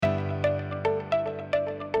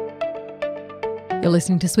You're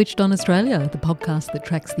listening to Switched On Australia, the podcast that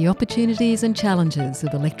tracks the opportunities and challenges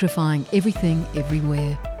of electrifying everything,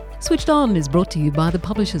 everywhere. Switched On is brought to you by the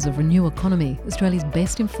publishers of Renew Economy, Australia's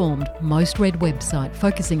best informed, most read website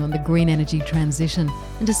focusing on the green energy transition,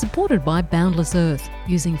 and is supported by Boundless Earth,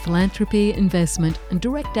 using philanthropy, investment and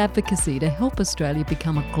direct advocacy to help Australia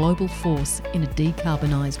become a global force in a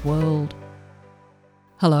decarbonised world.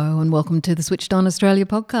 Hello and welcome to the Switched On Australia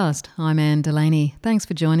podcast. I'm Anne Delaney. Thanks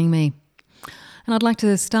for joining me. And I'd like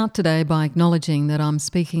to start today by acknowledging that I'm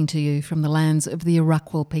speaking to you from the lands of the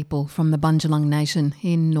Arakwal people from the Bundjalung Nation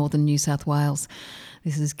in northern New South Wales.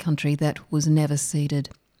 This is country that was never ceded.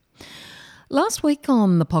 Last week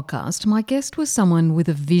on the podcast, my guest was someone with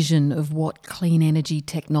a vision of what clean energy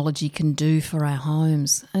technology can do for our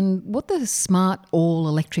homes and what the smart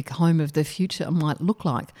all-electric home of the future might look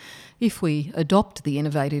like if we adopt the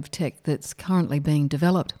innovative tech that's currently being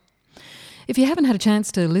developed. If you haven't had a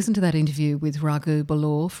chance to listen to that interview with Raghu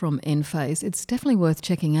Balor from Enphase, it's definitely worth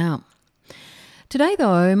checking out. Today,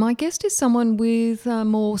 though, my guest is someone with a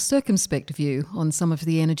more circumspect view on some of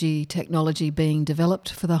the energy technology being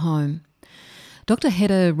developed for the home. Dr.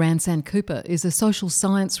 Hedda Ransan-Cooper is a social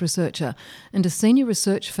science researcher and a senior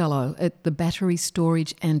research fellow at the Battery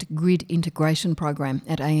Storage and Grid Integration Program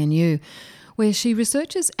at ANU, where she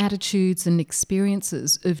researches attitudes and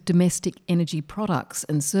experiences of domestic energy products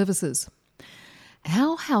and services.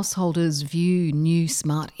 How householders view new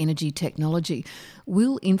smart energy technology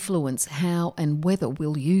will influence how and whether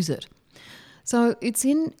we'll use it. So it's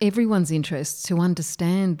in everyone's interests to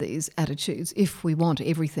understand these attitudes if we want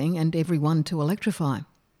everything and everyone to electrify.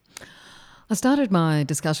 I started my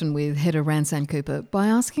discussion with Hedda Ransan-Cooper by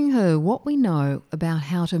asking her what we know about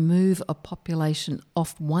how to move a population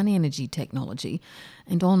off one energy technology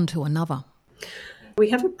and on to another.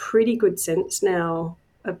 We have a pretty good sense now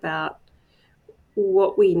about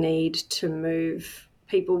what we need to move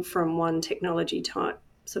people from one technology type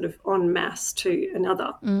sort of en masse to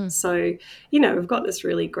another. So, we've got this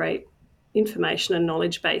really great information and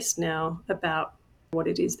knowledge base now about what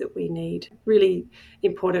it is that we need. Really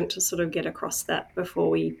important to sort of get across that before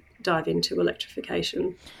we dive into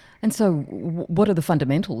electrification. And so what are the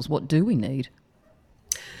fundamentals? What do we need?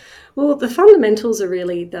 Well, the fundamentals are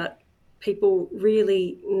really that people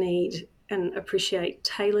really need and appreciate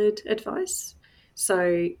tailored advice.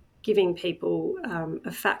 So giving people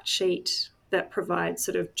a fact sheet that provides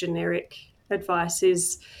sort of generic advice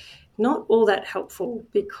is not all that helpful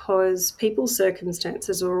because people's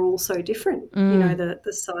circumstances are all so different. The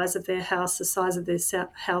size of their house, the size of their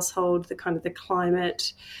household, the kind of the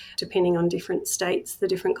climate, depending on different states, the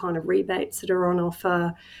different kind of rebates that are on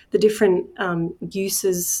offer, the different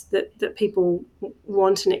uses that people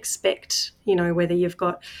want and expect, whether you've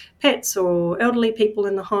got pets or elderly people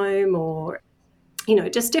in the home or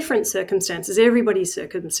just different circumstances. Everybody's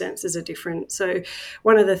circumstances are different. So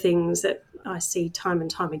one of the things that I see time and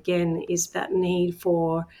time again is that need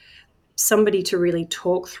for somebody to really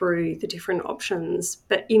talk through the different options,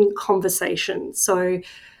 but in conversation. So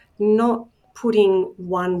not putting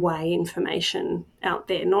one-way information out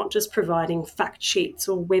there, not just providing fact sheets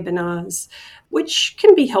or webinars, which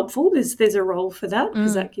can be helpful. There's a role for that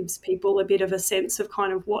because that gives people a bit of a sense of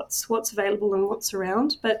kind of what's available and what's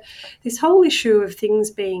around. But this whole issue of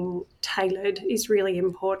things being tailored is really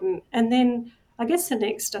important. And then I guess the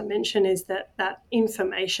next dimension is that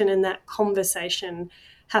information and that conversation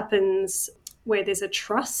happens where there's a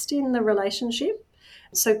trust in the relationship.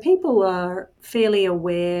 So people are fairly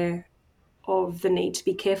aware of the need to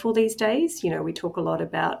be careful these days. We talk a lot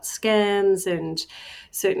about scams, and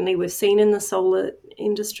certainly we've seen in the solar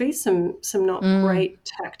industry some not great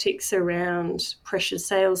tactics around pressure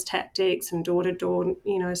sales tactics and door-to-door,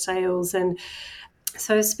 sales. And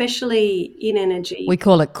so especially in energy. We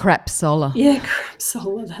call it crap solar. Yeah, crap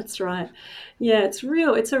solar, that's right. Yeah,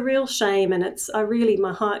 it's a real shame, and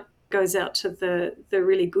my heart goes out to the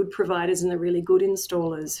really good providers and the really good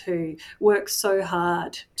installers who work so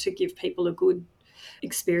hard to give people a good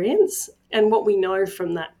experience. And what we know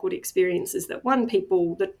from that good experience is that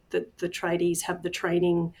the tradies have the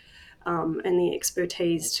training and the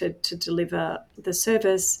expertise to deliver the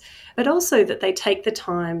service, but also that they take the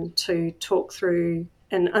time to talk through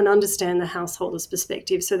and understand the householder's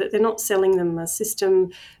perspective so that they're not selling them a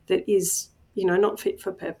system that is, not fit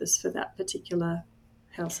for purpose for that particular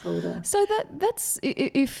householder. So that's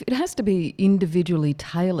if it has to be individually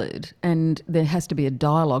tailored and there has to be a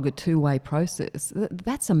dialogue, a two-way process,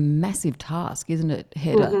 that's a massive task, isn't it,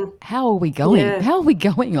 Hedda? How are we going? Yeah. How are we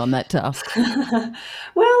going on that task? Well,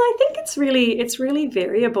 I think it's really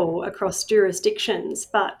variable across jurisdictions,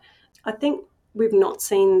 but I think we've not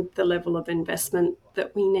seen the level of investment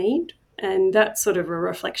that we need. And that's sort of a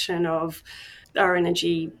reflection of our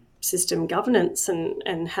energy system governance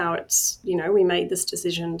and how it's, we made this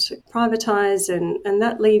decision to privatise, and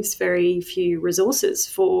that leaves very few resources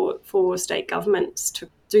for state governments to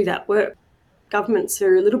do that work. Governments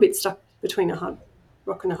are a little bit stuck between a hard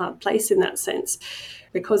rock and a hard place in that sense,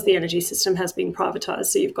 because the energy system has been privatised.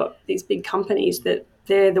 So you've got these big companies that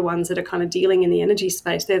they're the ones that are kind of dealing in the energy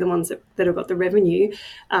space. They're the ones that have got the revenue,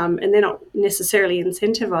 and they're not necessarily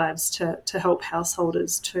incentivised to help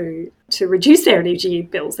householders to reduce their energy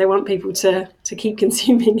bills. They want people to keep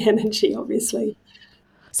consuming energy, obviously.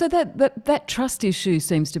 So that trust issue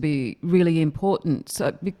seems to be really important.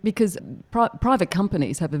 So because private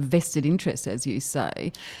companies have a vested interest, as you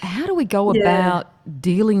say, how do we go about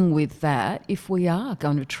dealing with that if we are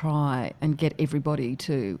going to try and get everybody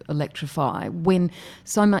to electrify when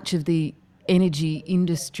so much of the energy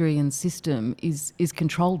industry and system is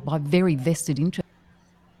controlled by very vested interests?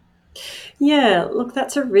 Yeah, look,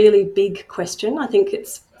 that's a really big question. I think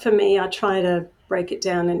for me, I try to break it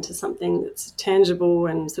down into something that's tangible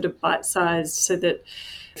and sort of bite-sized, so that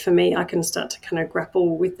for me, I can start to kind of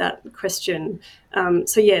grapple with that question.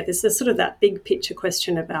 There's sort of that big picture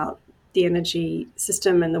question about the energy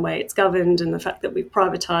system and the way it's governed, and the fact that we've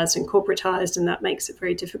privatised and corporatised, and that makes it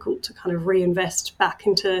very difficult to kind of reinvest back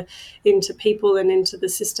into people and into the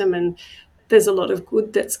system. And there's a lot of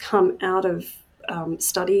good that's come out of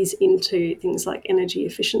studies into things like energy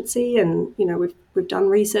efficiency, and we've done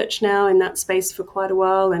research now in that space for quite a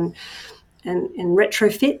while, and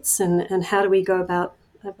retrofits, and how do we go about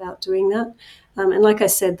doing that. And like I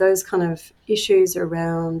said, those kind of issues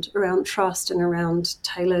around trust and around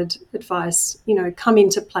tailored advice, come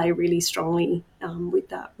into play really strongly with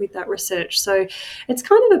that research. So it's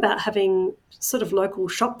kind of about having sort of local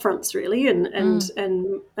shop fronts, really,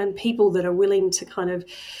 and people that are willing to kind of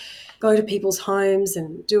go to people's homes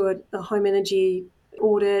and do a home energy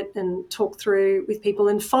audit and talk through with people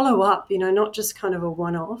and follow up, not just kind of a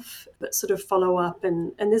one-off, but sort of follow up.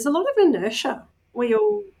 And there's a lot of inertia. We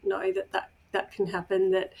all know that can happen,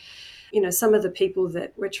 that, some of the people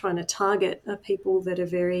that we're trying to target are people that are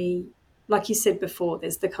very, like you said before,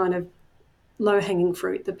 there's the kind of low-hanging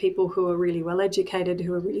fruit, the people who are really well-educated,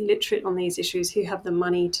 who are really literate on these issues, who have the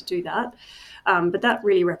money to do that. But that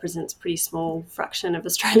really represents a pretty small fraction of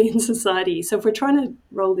Australian society. So if we're trying to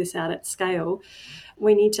roll this out at scale,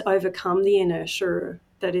 we need to overcome the inertia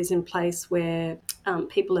that is in place where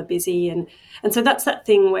people are busy. And so that's that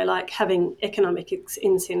thing where, like, having economic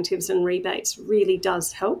incentives and rebates really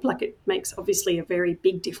does help. Like, it makes obviously a very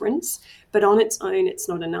big difference, but on its own, it's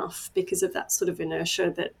not enough because of that sort of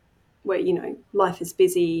inertia that where, life is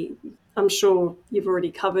busy. I'm sure you've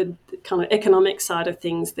already covered the kind of economic side of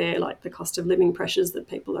things there, like the cost of living pressures that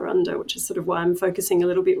people are under, which is sort of why I'm focusing a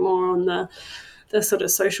little bit more on the sort of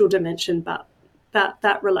social dimension. But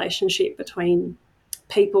that relationship between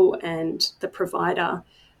people and the provider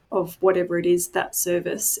of whatever it is, that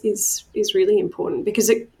service is really important, because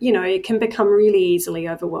it can become really easily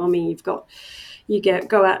overwhelming. Go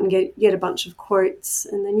out and get a bunch of quotes,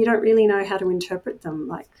 and then you don't really know how to interpret them.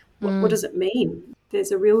 Like, what does it mean?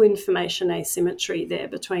 There's a real information asymmetry there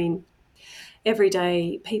between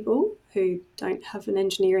everyday people who don't have an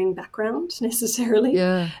engineering background necessarily,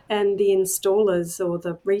 and the installers or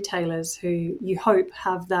the retailers who you hope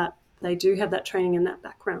they do have that training and that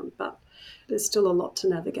background. But there's still a lot to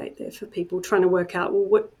navigate there for people trying to work out,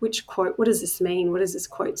 well, which quote, what does this mean? What is this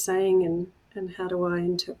quote saying? And how do I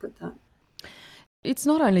interpret that? It's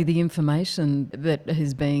not only the information that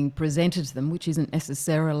is being presented to them, which isn't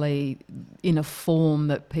necessarily in a form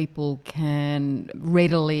that people can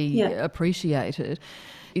readily appreciate it.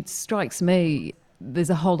 It strikes me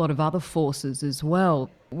there's a whole lot of other forces as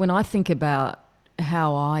well. When I think about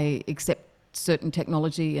how I accept certain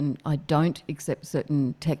technology and I don't accept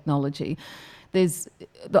certain technology, there's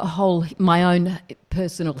my own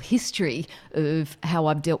personal history of how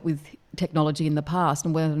I've dealt with technology in the past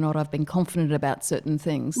and whether or not I've been confident about certain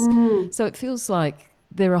things. So it feels like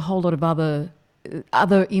there are a whole lot of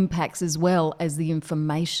other impacts as well as the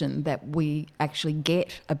information that we actually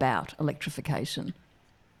get about electrification.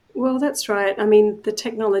 Well, that's right. I mean, the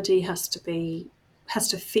technology has to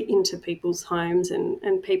fit into people's homes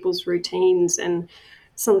and people's routines. And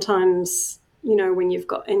sometimes, when you've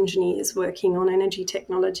got engineers working on energy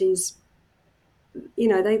technologies,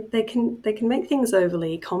 they can make things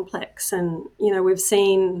overly complex. And, we've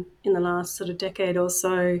seen in the last sort of decade or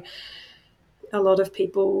so a lot of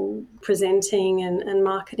people presenting and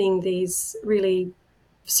marketing these really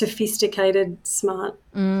sophisticated, smart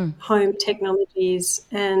home technologies.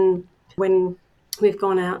 And when we've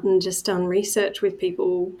gone out and just done research with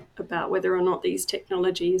people about whether or not these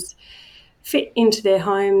technologies fit into their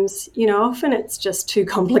homes. Often it's just too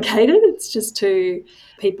complicated. It's just too,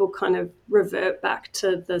 people kind of revert back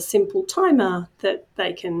to the simple timer that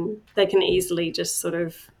they can easily just sort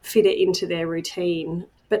of fit it into their routine.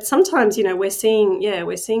 But sometimes, we're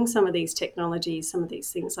seeing some of these technologies, some of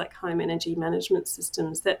these things like home energy management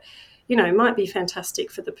systems that, might be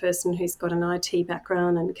fantastic for the person who's got an IT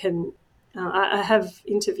background and can. I have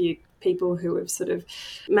interviewed people who have sort of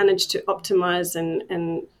managed to optimize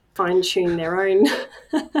and fine-tune their own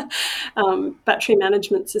battery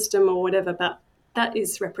management system or whatever, but that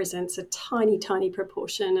represents a tiny, tiny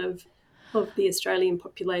proportion of the Australian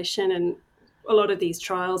population. And a lot of these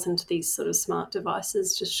trials into these sort of smart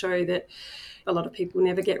devices just show that a lot of people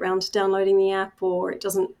never get around to downloading the app, or it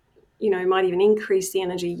doesn't, might even increase the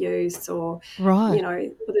energy use, or, Right.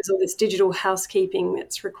 there's all this digital housekeeping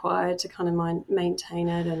that's required to kind of maintain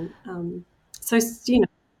it. And so,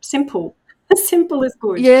 simple. Simple is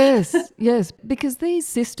good. Yes, yes, because these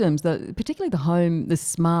systems, particularly the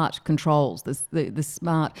smart controls, the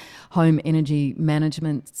smart home energy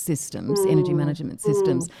management systems.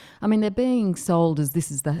 Mm. I mean, they're being sold as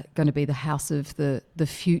this is going to be the house of the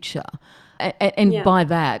future. And Yeah. by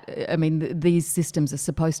that, I mean, these systems are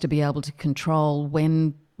supposed to be able to control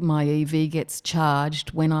when my EV gets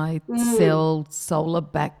charged, when I Mm. sell solar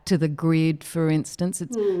back to the grid, for instance. And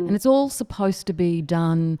Mm. it's all supposed to be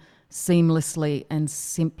done seamlessly and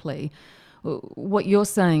simply. What you're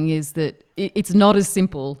saying is that it's not as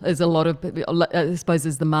simple as a lot of, I suppose,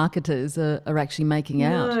 as the marketers are actually making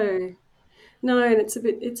out. No. No, and it's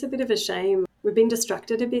a bit of a shame. We've been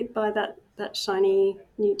distracted a bit by that shiny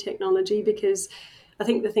new technology, because I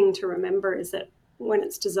think the thing to remember is that when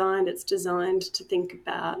it's designed to think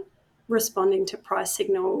about responding to price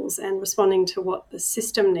signals and responding to what the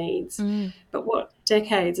system needs. Mm. But what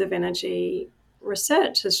decades of energy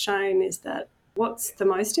research has shown is that what's the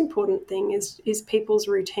most important thing is people's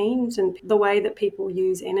routines, and the way that people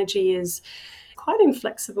use energy is quite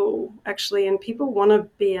inflexible, actually, and people want to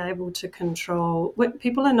be able to control.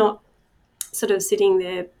 People are not sort of sitting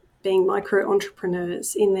there being micro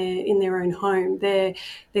entrepreneurs in their own home. They're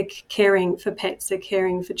caring for pets, they're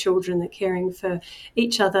caring for children, they're caring for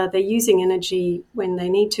each other. They're using energy when they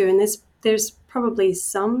need to, and there's probably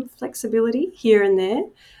some flexibility here and there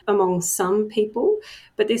among some people,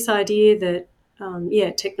 but this idea that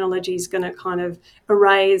technology is going to kind of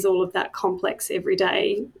erase all of that complex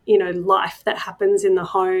everyday, life that happens in the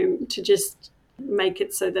home to just make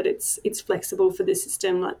it so that it's flexible for the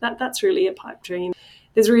system like that. That's really a pipe dream.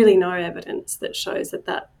 There's really no evidence that shows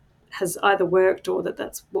that has either worked, or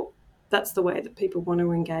that's the way that people want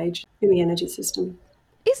to engage in the energy system.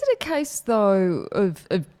 Is it a case, though, of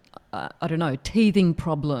I don't know, teething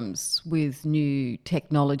problems with new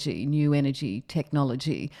technology, new energy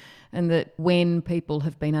technology, and that when people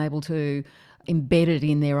have been able to embed it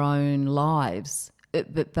in their own lives,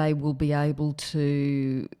 that they will be able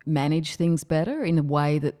to manage things better in a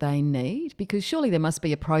way that they need? Because surely there must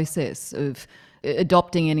be a process of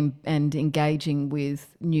adopting and engaging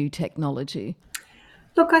with new technology.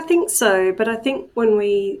 Look, I think so, but I think when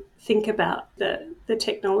we think about the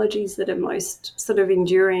technologies that are most sort of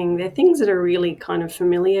enduring, they're things that are really kind of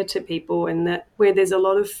familiar to people, and that where there's a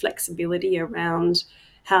lot of flexibility around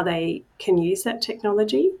how they can use that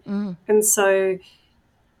technology. Mm. And so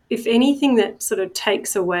if anything that sort of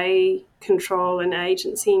takes away control and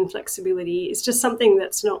agency and flexibility, is just something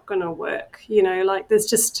that's not going to work. Like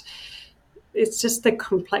it's just the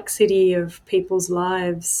complexity of people's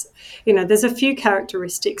lives. There's a few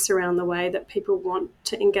characteristics around the way that people want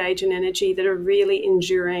to engage in energy that are really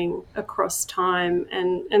enduring across time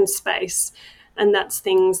and space. And that's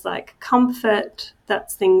things like comfort,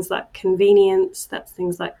 that's things like convenience, that's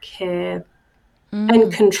things like care and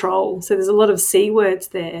Mm. control. So there's a lot of C words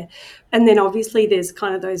there. And then obviously there's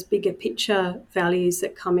kind of those bigger picture values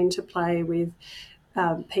that come into play with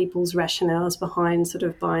people's rationales behind sort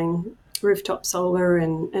of buying rooftop solar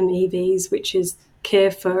and EVs, which is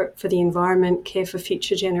care for the environment, care for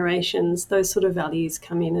future generations. Those sort of values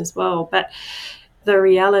come in as well. But the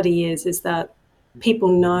reality is that people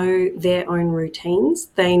know their own routines.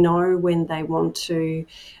 They know when they want to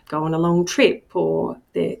go on a long trip, or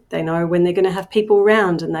they know when they're going to have people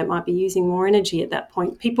around and they might be using more energy at that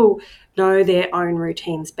point. People know their own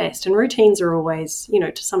routines best, and routines are always,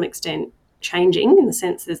 to some extent, changing, in the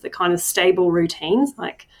sense there's the kind of stable routines,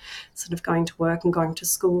 like sort of going to work and going to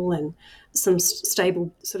school, and some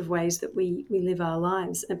stable sort of ways that we live our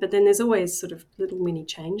lives. But then there's always sort of little mini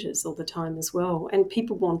changes all the time as well. And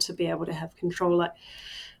people want to be able to have control. Like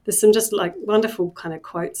there's some just like wonderful kind of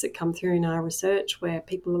quotes that come through in our research where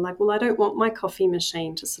people are like, well, I don't want my coffee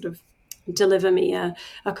machine to sort of deliver me a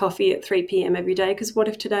coffee at 3 p.m. every day, because what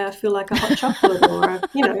if today I feel like a hot chocolate or a,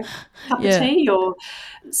 cup of Yeah. tea? Or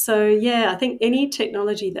so, yeah, I think any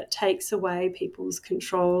technology that takes away people's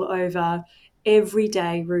control over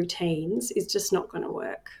everyday routines is just not going to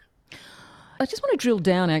work. I just want to drill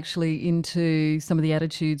down actually into some of the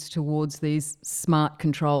attitudes towards these smart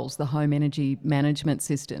controls, the home energy management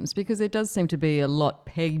systems, because there does seem to be a lot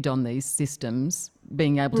pegged on these systems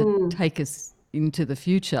being able to take us into the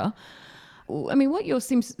future. I mean, what you're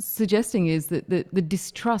suggesting is that the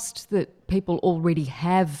distrust that people already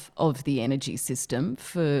have of the energy system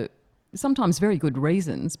for sometimes very good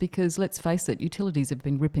reasons, because let's face it, utilities have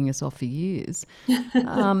been ripping us off for years.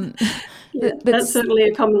 Yeah, that's certainly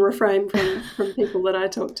a common refrain from people that I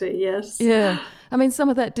talk to, yes. Yeah. I mean, some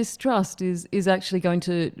of that distrust is actually going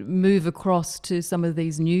to move across to some of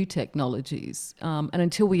these new technologies. And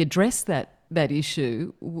until we address that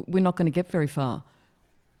issue, we're not going to get very far.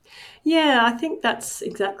 Yeah, I think that's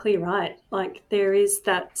exactly right. Like there is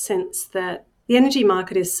that sense that the energy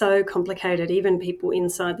market is so complicated, even people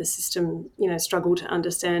inside the system, struggle to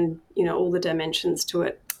understand, all the dimensions to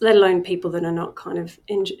it, let alone people that are not kind of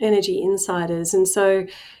energy insiders. And so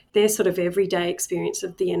their sort of everyday experience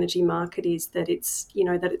of the energy market is that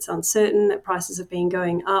that it's uncertain, that prices have been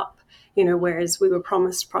going up, whereas we were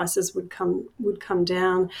promised prices would come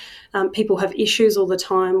down. People have issues all the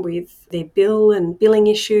time with their bill and billing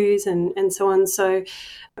issues and so on. So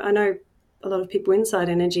I know a lot of people inside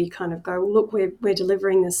energy kind of go, well, look, we're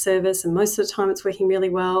delivering this service and most of the time it's working really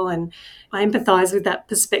well. And I empathise with that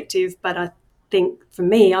perspective, but I think for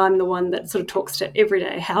me, I'm the one that sort of talks to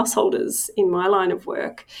everyday householders in my line of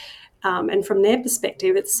work. And from their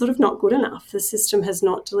perspective, it's sort of not good enough. The system has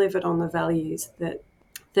not delivered on the values that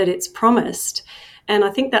it's promised. And I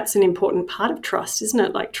think that's an important part of trust, isn't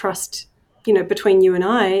it? Like trust, between you and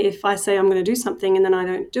I. If I say I'm going to do something and then I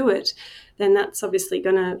don't do it, then that's obviously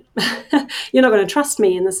going to, you're not going to trust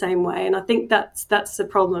me in the same way. And I think that's the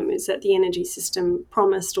problem, is that the energy system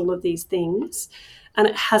promised all of these things and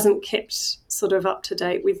it hasn't kept sort of up to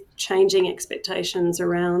date with changing expectations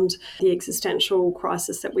around the existential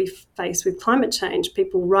crisis that we face with climate change.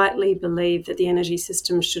 People rightly believe that the energy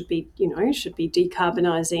system should be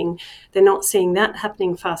decarbonising. They're not seeing that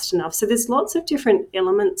happening fast enough. So there's lots of different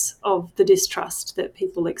elements of the distrust that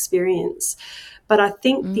people experience. But I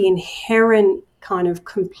think the inherent kind of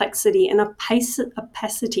complexity and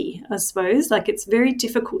opacity, I suppose. Like it's very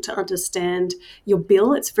difficult to understand your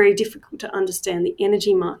bill. It's very difficult to understand the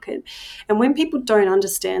energy market. And when people don't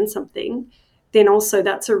understand something, then also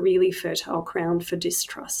that's a really fertile ground for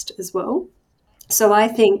distrust as well. So I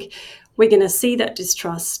think we're going to see that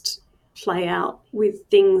distrust play out with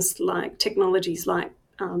things like technologies like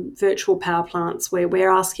virtual power plants, where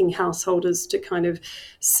we're asking householders to kind of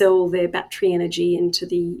sell their battery energy into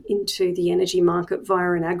the energy market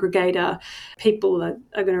via an aggregator. People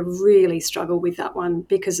are going to really struggle with that one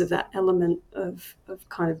because of that element of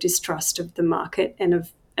kind of distrust of the market and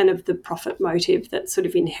of the profit motive that's sort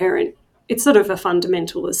of inherent. It's sort of a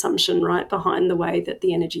fundamental assumption, right, behind the way that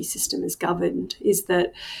the energy system is governed, is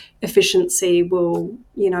that efficiency will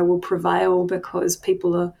prevail because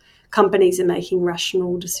companies are making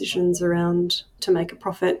rational decisions around to make a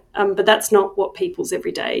profit. But that's not what people's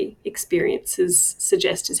everyday experiences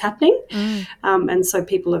suggest is happening. And so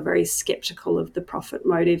people are very sceptical of the profit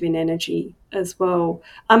motive in energy as well.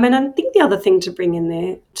 And I think the other thing to bring in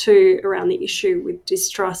there too around the issue with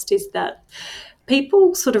distrust is that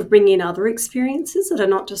people sort of bring in other experiences that are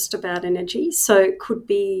not just about energy. So it could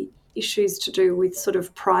be issues to do with sort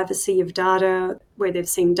of privacy of data, where they've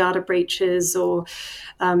seen data breaches, or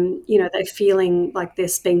they're feeling like they're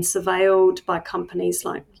being surveilled by companies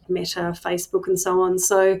like Meta, Facebook, and so on.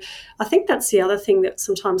 So I think that's the other thing that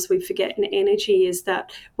sometimes we forget in energy, is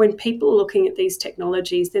that when people are looking at these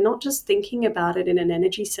technologies, they're not just thinking about it in an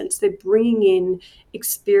energy sense. They're bringing in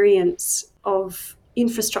experience of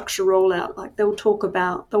infrastructure rollout. Like they'll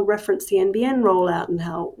reference the NBN rollout and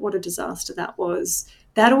what a disaster that was.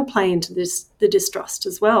 That'll play into the distrust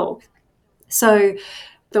as well. So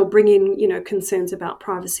they'll bring in, concerns about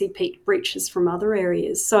privacy breaches from other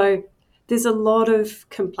areas. So there's a lot of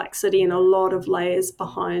complexity and a lot of layers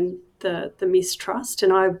behind the mistrust.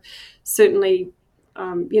 And I certainly,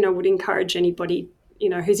 would encourage anybody,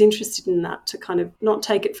 who's interested in that to kind of not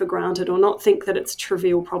take it for granted or not think that it's a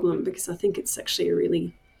trivial problem, because I think it's actually a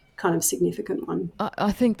really kind of significant one.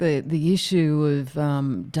 I think the issue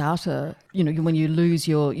of data, when you lose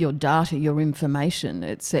your data, your information,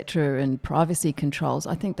 etc., and privacy controls,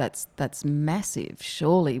 I think that's massive,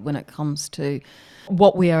 surely, when it comes to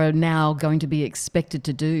what we are now going to be expected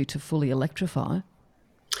to do to fully electrify.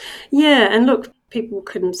 Yeah, and look, people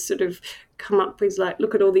can sort of come up with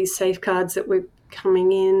look at all these safeguards that we're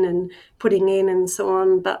coming in and putting in and so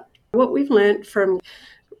on. But what we've learnt from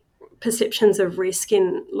perceptions of risk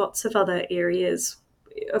in lots of other areas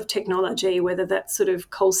of technology, whether that's sort of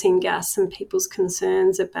coal seam gas and people's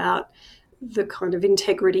concerns about the kind of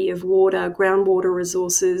integrity of water, groundwater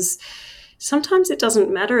resources. Sometimes it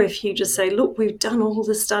doesn't matter if you just say, look, we've done all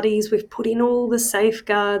the studies, we've put in all the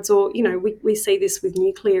safeguards, or, we see this with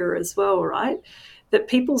nuclear as well, right? That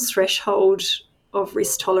people's threshold of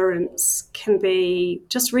risk tolerance can be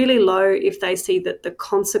just really low if they see that the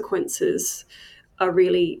consequences are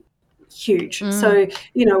really huge. So,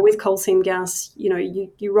 with coal seam gas,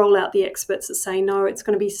 you roll out the experts that say, no, it's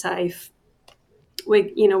going to be safe.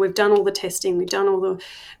 We've done all the testing, we've done all the,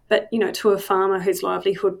 but, to a farmer whose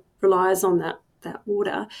livelihood relies on that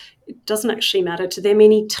water, it doesn't actually matter to them.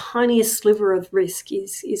 Any tiniest sliver of risk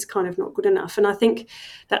is kind of not good enough. And I think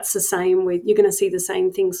that's the same you're going to see the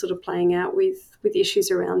same thing sort of playing out with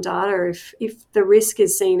issues around data. If the risk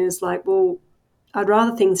is seen as well, I'd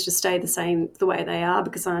rather things just stay the same the way they are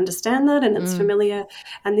because I understand that and it's familiar.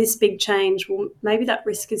 And this big change, well, maybe that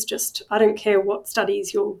risk is just, I don't care what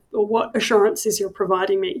studies or what assurances you're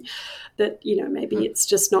providing me, that, maybe it's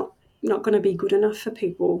just not going to be good enough for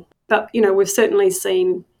people. But, we've certainly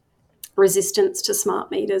seen resistance to smart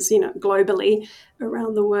meters, globally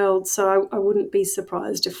around the world. So I wouldn't be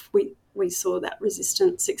surprised if we saw that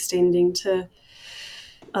resistance extending to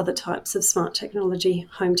other types of smart technology,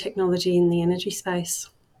 home technology in the energy space.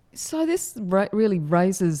 So this really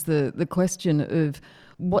raises the question of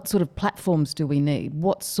what sort of platforms do we need?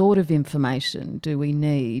 What sort of information do we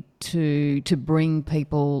need to bring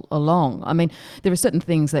people along? I mean, there are certain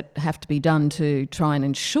things that have to be done to try and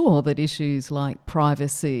ensure that issues like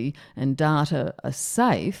privacy and data are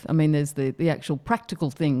safe. I mean, there's the actual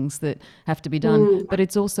practical things that have to be done, but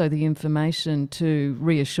it's also the information to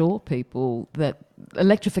reassure people that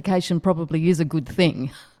electrification probably is a good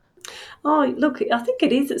thing. Oh, look, I think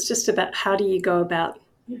it is. It's just about how do you go about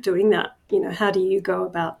doing that? How do you go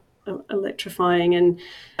about electrifying? And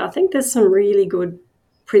I think there's some really good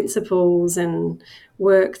principles and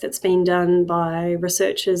work that's been done by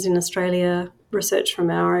researchers in Australia, research from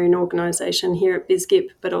our own organisation here at BizGip,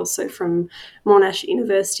 but also from Monash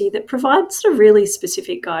University that provides sort of really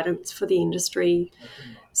specific guidance for the industry.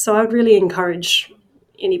 So I would really encourage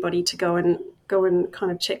anybody to go and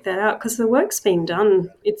kind of check that out because the work's been done.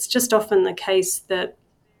 It's just often the case that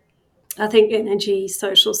I think energy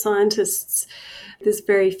social scientists, there's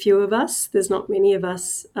very few of us. There's not many of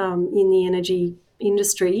us in the energy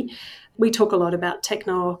industry. We talk a lot about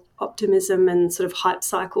techno-optimism and sort of hype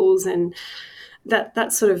cycles, and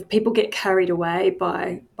that sort of people get carried away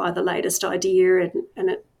by the latest idea and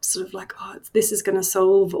it's sort of like, oh, this is going to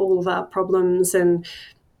solve all of our problems. And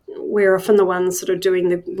we're often the ones sort of doing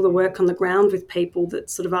the work on the ground with people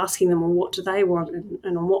that's sort of asking them, well, what do they want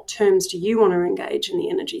and on what terms do you want to engage in the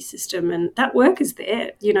energy system? And that work is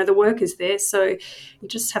there, the work is there. So you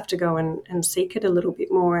just have to go and seek it a little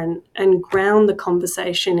bit more and ground the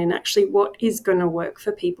conversation in actually what is going to work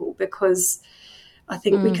for people, because I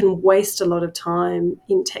think we can waste a lot of time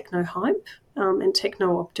in techno-hype and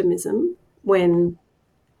techno-optimism when,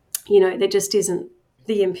 there just isn't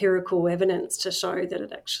the empirical evidence to show that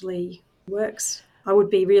it actually works. I would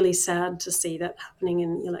be really sad to see that happening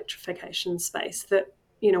in the electrification space, that,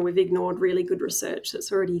 we've ignored really good research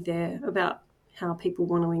that's already there about how people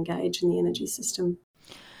want to engage in the energy system.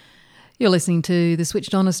 You're listening to the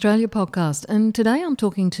Switched On Australia podcast, and today I'm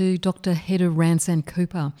talking to Dr. Hedda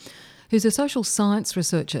Ransan-Cooper, who's a social science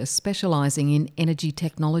researcher specialising in energy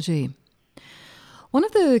technology. One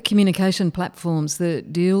of the communication platforms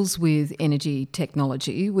that deals with energy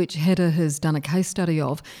technology, which Hedda has done a case study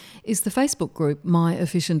of, is the Facebook group My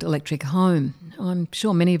Efficient Electric Home. I'm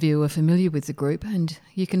sure many of you are familiar with the group, and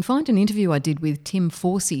you can find an interview I did with Tim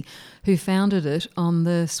Forsey, who founded it, on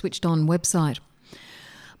the Switched On website.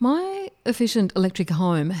 My Efficient Electric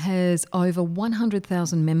Home has over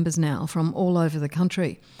 100,000 members now from all over the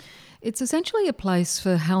country. It's essentially a place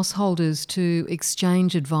for householders to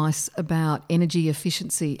exchange advice about energy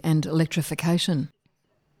efficiency and electrification.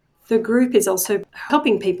 The group is also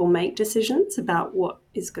helping people make decisions about what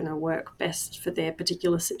is going to work best for their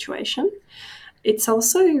particular situation. It's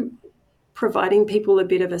also providing people a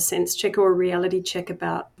bit of a sense check or a reality check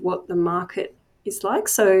about what the market is like.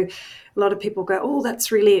 So a lot of people go, oh,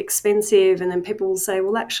 that's really expensive. And then people will say,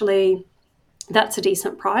 well, actually, that's a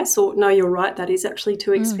decent price, or no, you're right, that is actually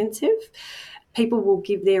too expensive. People will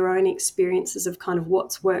give their own experiences of kind of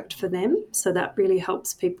what's worked for them. So that really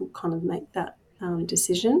helps people kind of make that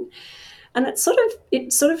decision. And it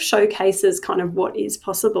sort of showcases kind of what is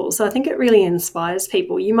possible. So I think it really inspires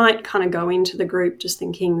people. You might kind of go into the group just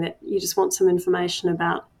thinking that you just want some information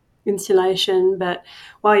about insulation, but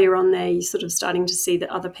while you're on there, you're sort of starting to see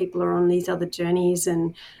that other people are on these other journeys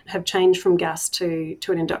and have changed from gas to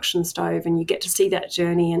an induction stove, and you get to see that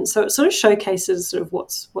journey. And so it sort of showcases sort of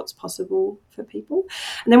what's possible for people.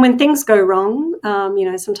 And then when things go wrong,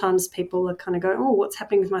 sometimes people are kind of going, oh, what's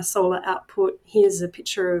happening with my solar output? Here's a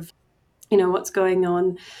picture of what's going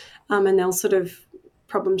on, and they'll sort of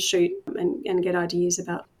problem shoot and get ideas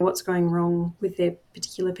about what's going wrong with their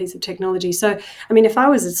particular piece of technology. So, I mean, if I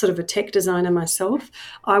was a sort of a tech designer myself,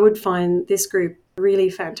 I would find this group a really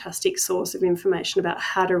fantastic source of information about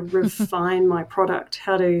how to refine my product,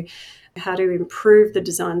 how to improve the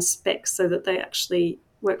design specs so that they actually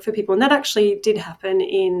work for people. And that actually did happen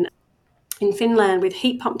in Finland with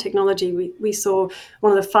heat pump technology. We saw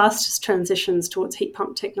one of the fastest transitions towards heat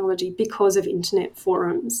pump technology because of internet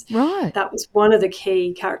forums. Right. That was one of the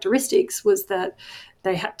key characteristics, was that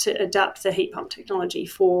they had to adapt the heat pump technology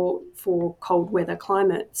for cold weather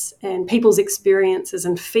climates, and people's experiences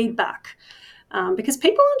and feedback. Because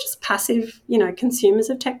people aren't just passive, consumers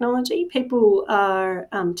of technology. People are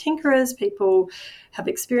tinkerers. People have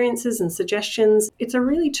experiences and suggestions. It's a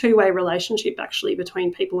really two-way relationship, actually,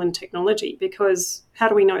 between people and technology, because how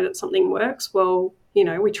do we know that something works? Well,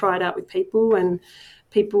 we try it out with people, and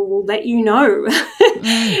people will let you know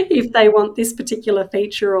if they want this particular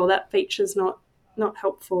feature or that feature's not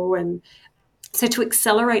helpful. And so to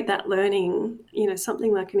accelerate that learning,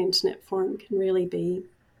 something like an internet forum can really be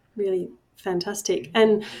really fantastic.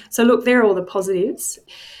 And so, look, there are all the positives.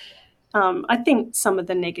 I think some of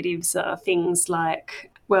the negatives are things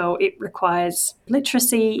like, well, it requires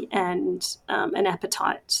literacy and an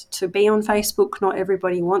appetite to be on Facebook. Not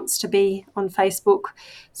everybody wants to be on Facebook.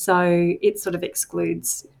 So it sort of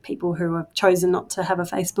excludes people who have chosen not to have a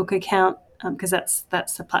Facebook account, because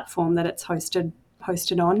that's the platform that it's hosted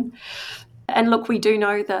on. And look, we do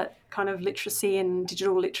know that kind of literacy and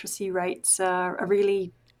digital literacy rates are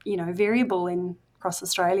really, variable across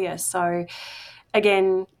Australia. So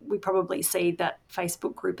again, we probably see that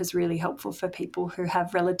Facebook group is really helpful for people who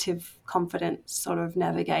have relative confidence sort of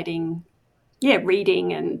navigating,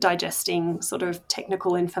 reading and digesting sort of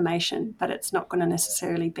technical information, but it's not going to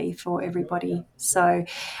necessarily be for everybody. So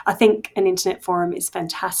I think an internet forum is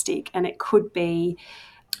fantastic, and it could be,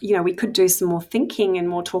 we could do some more thinking and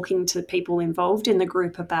more talking to people involved in the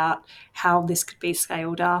group about how this could be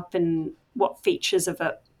scaled up and what features of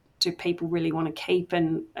it do people really want to keep,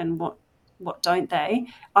 and what don't they.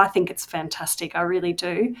 I think it's fantastic. I really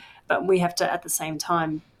do. But we have to, at the same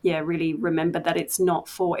time, really remember that it's not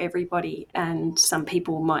for everybody, and some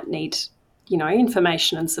people might need,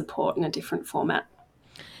 information and support in a different format.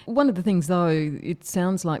 One of the things, though, it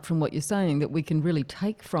sounds like from what you're saying that we can really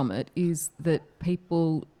take from it is that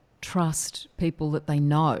people trust people that they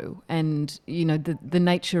know. And, the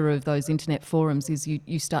nature of those internet forums is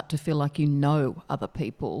you start to feel like you know other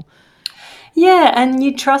people. Yeah, and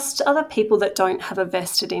you trust other people that don't have a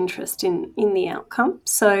vested interest in the outcome.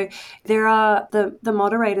 So there are the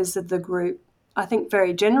moderators of the group, I think,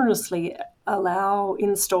 very generously allow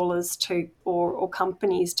installers to or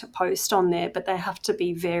companies to post on there, but they have to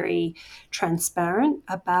be very transparent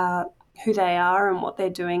about who they are and what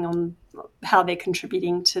they're doing, on how they're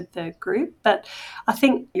contributing to the group. But I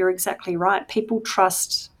think you're exactly right. People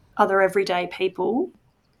trust other everyday people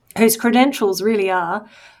whose credentials really are,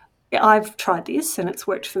 I've tried this and it's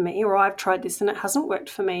worked for me, or I've tried this and it hasn't worked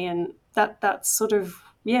for me. And that's sort of,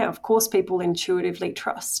 of course, people intuitively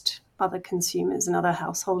trust other consumers and other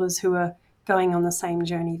householders who are going on the same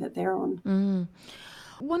journey that they're on.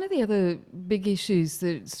 One of the other big issues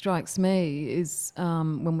that strikes me is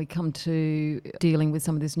when we come to dealing with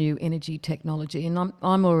some of this new energy technology, and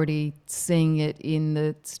I'm already seeing it in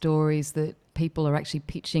the stories that people are actually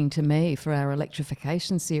pitching to me for our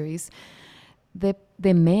electrification series. They're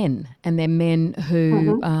men, and they're men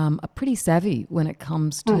who are pretty savvy when it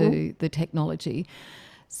comes to the technology.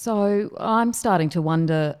 So I'm starting to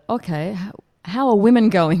wonder, okay, how are women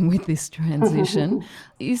going with this transition?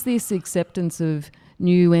 Is this acceptance of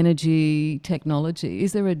new energy technology,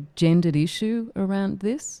 is there a gendered issue around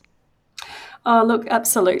this? Oh, look,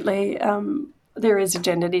 absolutely. There is a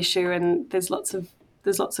gendered issue, and there's lots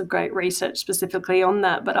of great research specifically on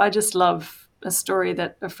that. But I just love a story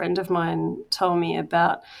that a friend of mine told me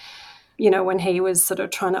about when he was sort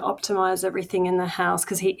of trying to optimize everything in the house,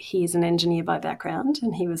 because he is an engineer by background,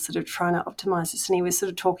 and he was sort of trying to optimize this, and he was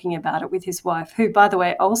sort of talking about it with his wife, who, by the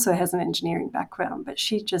way, also has an engineering background, but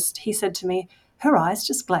he said to me, her eyes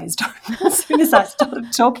just glazed over as soon as I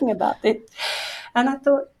started talking about this. And I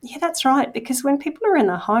thought, yeah, that's right, because when people are in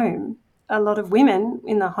the home, a lot of women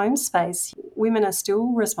in the home space, women are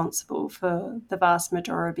still responsible for the vast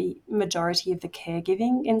majority of the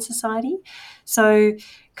caregiving in society. So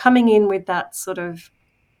coming in with that sort of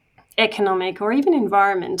economic or even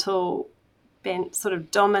environmental bent sort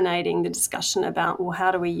of dominating the discussion about, well,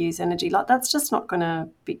 how do we use energy? Like, that's just not going to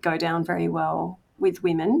go down very well with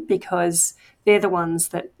women, because they're the ones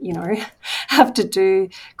that, have to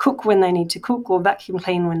cook when they need to cook, or vacuum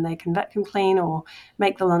clean when they can vacuum clean, or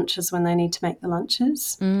make the lunches when they need to make the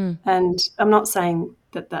lunches. And I'm not saying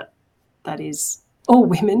that is all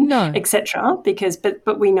women, No. etc., because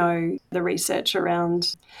but we know the research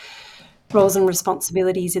around roles and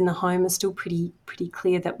responsibilities in the home are still pretty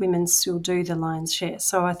clear that women still do the lion's share.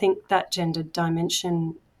 So I think that gender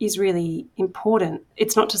dimension is really important.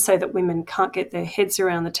 It's not to say that women can't get their heads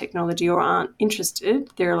around the technology or aren't interested.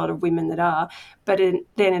 There are a lot of women that are, but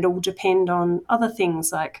then it all depend on other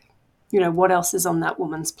things like, what else is on that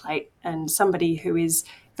woman's plate. And somebody who is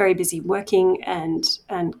very busy working and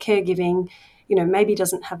caregiving, maybe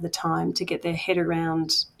doesn't have the time to get their head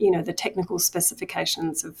around, the technical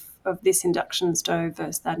specifications of this induction stove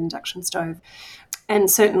versus that induction stove. And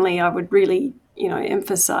certainly I would really,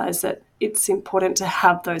 emphasize that it's important to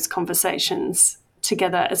have those conversations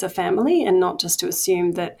together as a family, and not just to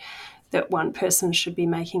assume that one person should be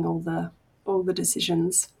making all the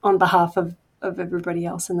decisions on behalf of everybody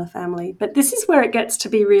else in the family. But this is where it gets to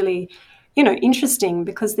be really, interesting,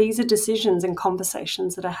 because these are decisions and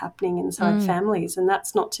conversations that are happening inside families, and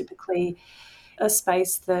that's not typically a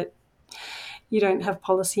space that you don't have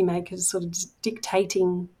policymakers sort of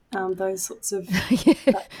dictating those sorts of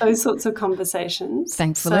conversations.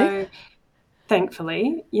 Thankfully. So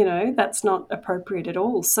thankfully, that's not appropriate at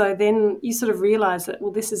all. So then you sort of realise that,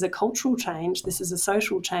 well, this is a cultural change, this is a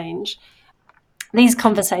social change. These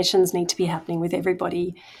conversations need to be happening with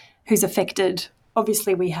everybody who's affected.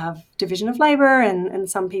 Obviously, we have division of labour, and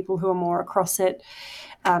some people who are more across it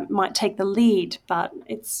might take the lead, but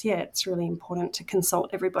it's really important to consult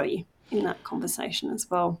everybody in that conversation as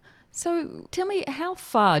well. So tell me, how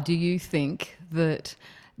far do you think that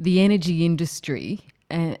the energy industry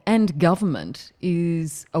and government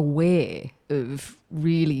is aware of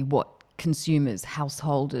really what consumers,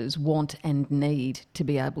 householders want and need to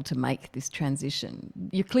be able to make this transition?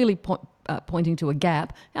 You're clearly pointing to a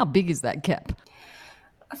gap. How big is that gap?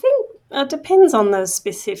 I think it depends on the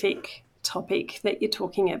specific topic that you're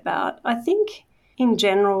talking about. I think in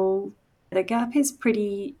general, the gap is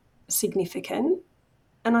pretty significant.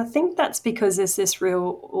 And I think that's because there's this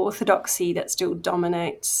real orthodoxy that still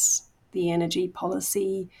dominates the energy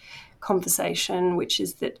policy conversation, which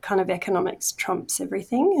is that kind of economics trumps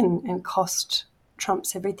everything, and cost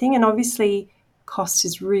trumps everything. And obviously cost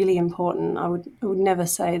is really important. I would never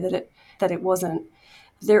say that it wasn't.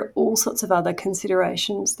 There are all sorts of other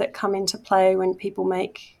considerations that come into play when people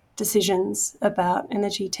make decisions about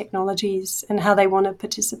energy technologies and how they want to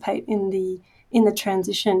participate in the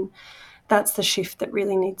transition. That's the shift that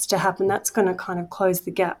really needs to happen. That's going to kind of close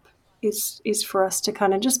the gap, is for us to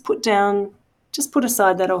kind of just put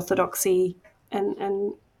aside that orthodoxy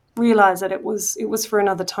and realise that it was for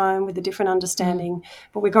another time with a different understanding.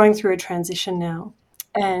 But we're going through a transition now,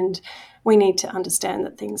 and we need to understand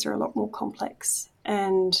that things are a lot more complex,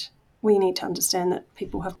 and we need to understand that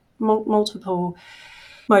people have multiple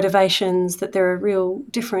motivations, that there are real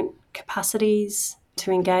different capacities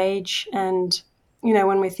to engage. And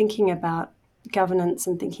when we're thinking about governance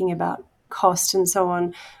and thinking about cost and so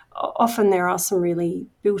on, often there are some really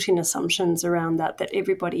built-in assumptions around that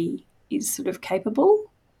everybody is sort of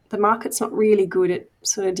capable. The market's not really good at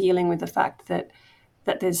sort of dealing with the fact that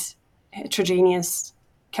there's heterogeneous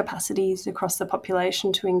capacities across the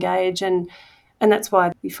population to engage, and that's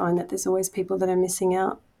why we find that there's always people that are missing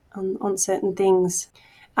out on certain things.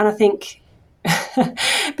 And I think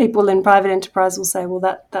people in private enterprise will say,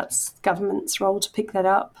 well, that's government's role to pick that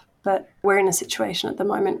up. But we're in a situation at the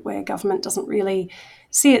moment where government doesn't really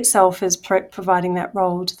see itself as providing that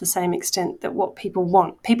role to the same extent that what people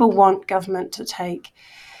want. People want government to take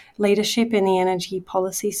leadership in the energy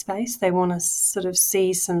policy space. They want to sort of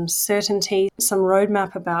see some certainty, some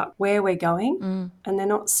roadmap about where we're going, and they're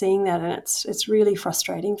not seeing that. And it's really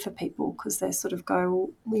frustrating for people, because they sort of go, well,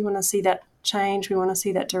 we want to see that change, we want to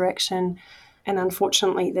see that direction, And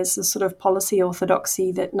unfortunately, there's this sort of policy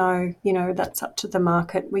orthodoxy that no, that's up to the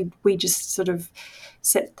market. We just sort of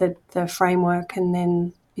set the framework, and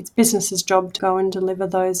then it's business's job to go and deliver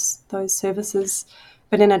those services.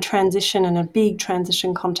 But in a transition, in a big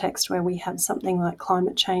transition context where we have something like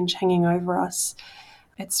climate change hanging over us,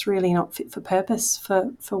 it's really not fit for purpose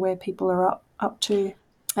for where people are up to.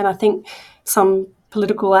 And I think some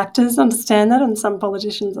political actors understand that and some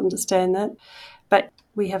politicians understand that, but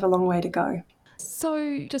we have a long way to go.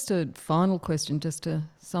 So just a final question, just to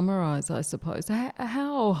summarise, I suppose.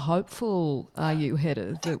 How hopeful are you,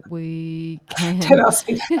 Hedda, that we can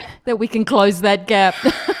that we can close that gap?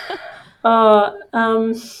 I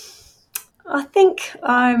think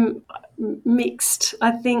I'm mixed.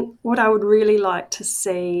 I think what I would really like to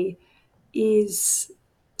see is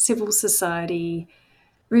civil society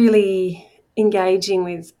really engaging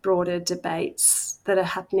with broader debates that are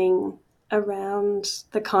happening around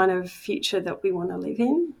the kind of future that we want to live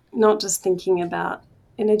in, not just thinking about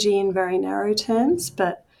energy in very narrow terms,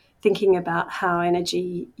 but thinking about how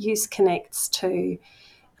energy use connects to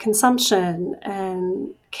consumption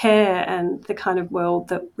and care and the kind of world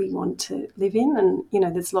that we want to live in. And,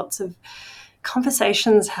 there's lots of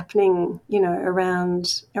conversations happening, around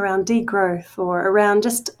degrowth or around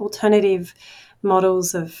just alternative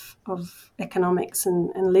models of economics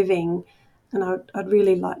and living. And I'd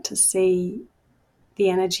really like to see the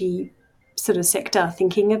energy sort of sector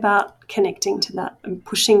thinking about connecting to that and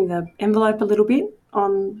pushing the envelope a little bit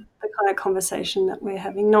on the kind of conversation that we're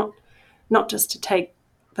having, not just to take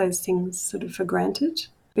those things sort of for granted,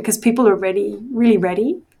 because people are really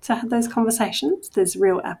ready to have those conversations. There's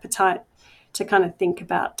real appetite to kind of think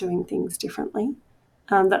about doing things differently.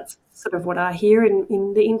 That's sort of what I hear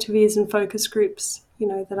in the interviews and focus groups,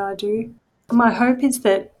 that I do. My hope is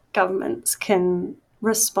that governments can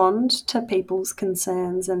respond to people's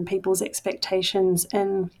concerns and people's expectations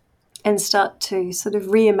and start to sort of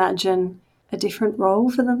reimagine a different role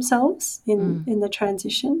for themselves in the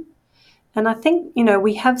transition. And I think,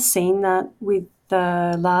 we have seen that with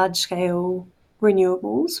the large-scale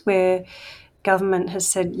renewables where government has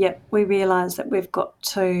said, yep, we realise that we've got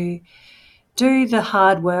to do the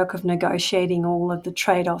hard work of negotiating all of the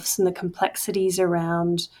trade-offs and the complexities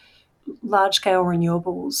around large-scale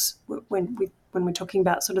renewables when we're talking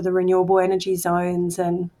about sort of the renewable energy zones,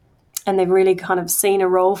 and they've really kind of seen a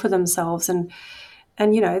role for themselves. And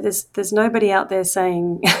there's nobody out there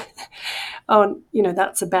saying, oh,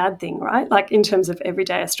 that's a bad thing, right? Like in terms of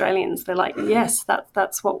everyday Australians, they're like, yes,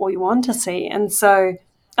 that's what we want to see. And so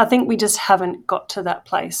I think we just haven't got to that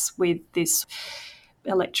place with this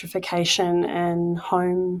electrification and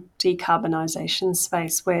home decarbonisation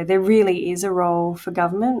space where there really is a role for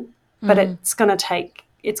government, but it's going to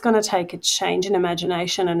take a change in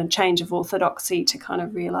imagination and a change of orthodoxy to kind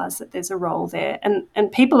of realise that there's a role there.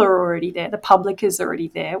 And people are already there. The public is already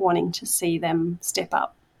there wanting to see them step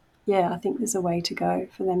up. Yeah, I think there's a way to go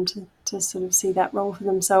for them to sort of see that role for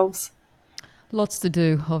themselves. Lots to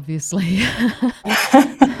do, obviously.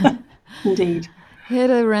 Indeed.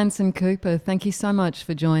 Hedda Ransan-Cooper, thank you so much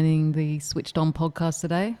for joining the Switched On podcast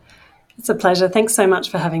today. It's a pleasure. Thanks so much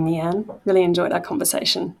for having me, Anne. Really enjoyed our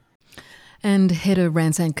conversation. And Hedda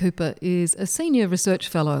Ransan-Cooper is a Senior Research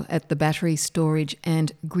Fellow at the Battery Storage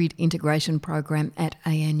and Grid Integration Program at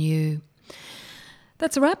ANU.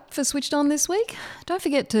 That's a wrap for Switched On this week. Don't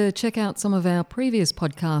forget to check out some of our previous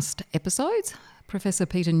podcast episodes. Professor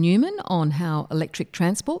Peter Newman on how electric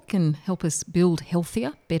transport can help us build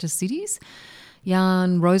healthier, better cities.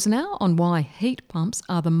 Jan Rosenau on why heat pumps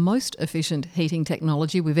are the most efficient heating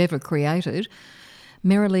technology we've ever created.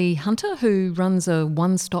 Merilee Hunter, who runs a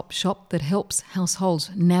one-stop shop that helps households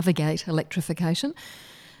navigate electrification.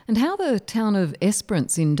 And how the town of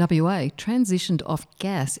Esperance in WA transitioned off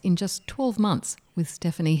gas in just 12 months with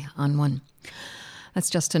Stephanie Unwin. That's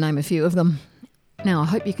just to name a few of them. Now, I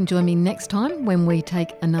hope you can join me next time when we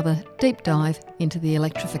take another deep dive into the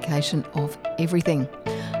electrification of everything.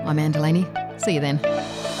 I'm Anne Delaney. See you then.